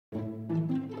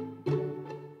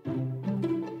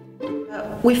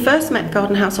We first met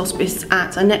Garden House Hospice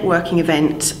at a networking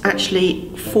event, actually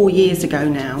 4 years ago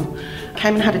now.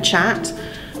 Came and had a chat,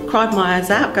 cried my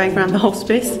eyes out going around the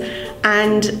hospice,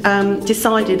 and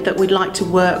decided that we'd like to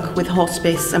work with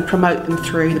hospice and promote them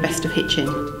through the Best of Hitchin.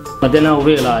 But then I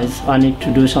realised I need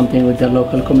to do something with the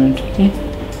local community.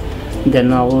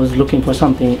 Then I was looking for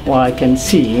something where I can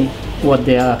see what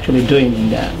they are actually doing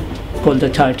in there. Called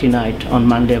the charity night on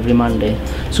Monday, every Monday.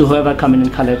 So whoever come in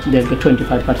and collect, they'll get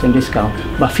 25%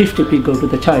 discount, but 50p go to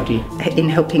the charity. In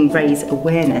helping raise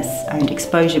awareness and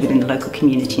exposure within the local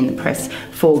community and the press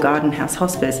for Garden House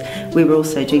Hospice, we were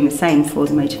also doing the same for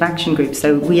the Motive Action Group.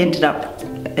 So we ended up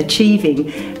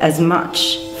achieving as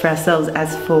much for ourselves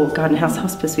as for Garden House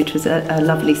Hospice, which was a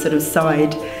lovely sort of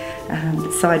side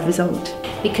result.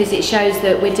 Because it shows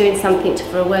that we're doing something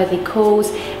for a worthy cause,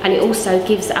 and it also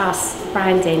gives us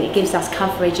branding, it gives us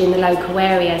coverage in the local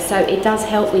area, so it does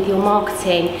help with your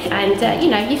marketing, and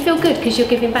you know, you feel good because you're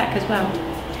giving back as well.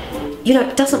 You know,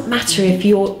 it doesn't matter if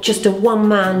you're just a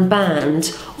one-man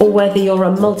band or whether you're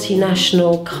a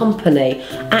multinational company.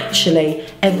 Actually,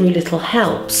 every little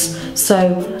helps.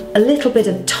 So a little bit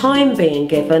of time being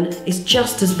given is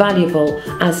just as valuable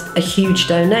as a huge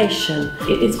donation.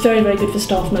 It's very, very good for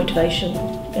staff motivation.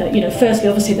 You know, firstly,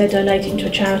 obviously they're donating to a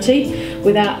charity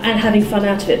and having fun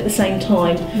out of it at the same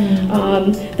time.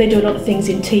 They do a lot of things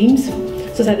in teams.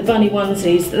 So the bunny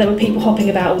onesies, there were people hopping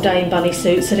about all day in bunny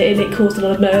suits, and it caused a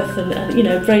lot of mirth and you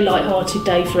know, very light-hearted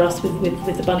day for us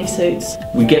with the bunny suits.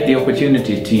 We get the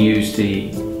opportunity to use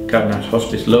the Garden House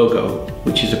Hospice logo,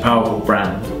 which is a powerful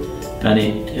brand, and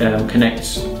it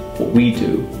connects what we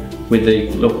do with the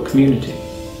local community.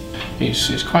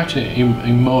 It's quite an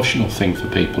emotional thing for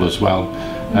people as well.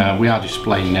 We are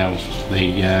displaying now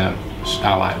the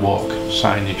Starlight Walk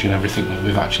signage and everything that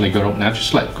we've actually got up now, just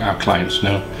to let our clients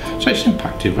know. So it's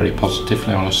impacted very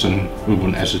positively on us, and we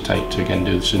wouldn't hesitate to again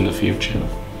do this in the future.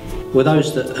 Well,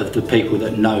 those of the people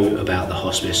that know about the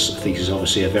hospice, I think is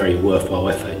obviously a very worthwhile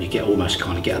effort, and you get almost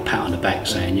kind of get a pat on the back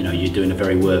saying, you know, you're doing a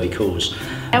very worthy cause.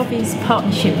 LV's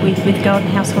partnership with Garden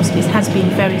House Hospice has been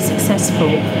very successful,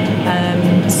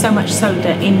 so much so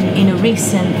that in a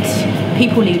recent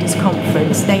People Leaders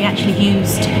Conference they actually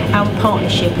used our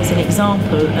partnership as an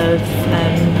example of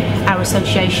our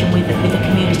association with a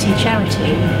community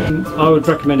charity. I would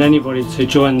recommend anybody to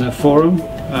join the forum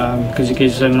because it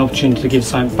gives them an opportunity to give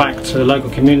something back to the local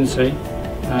community,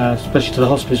 especially to the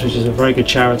hospice, which is a very good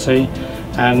charity,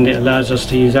 and it allows us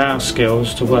to use our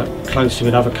skills to work closely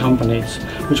with other companies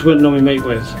which we wouldn't normally meet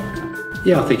with.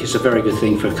 Yeah, I think it's a very good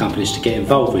thing for companies to get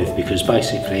involved with, because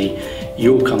basically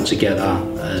you all come together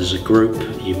as a group,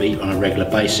 you meet on a regular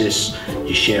basis,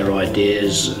 you share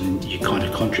ideas, and you kind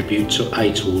of contribute to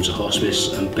A, towards a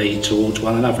hospice, and B, towards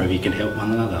one another if you can help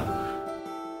one another.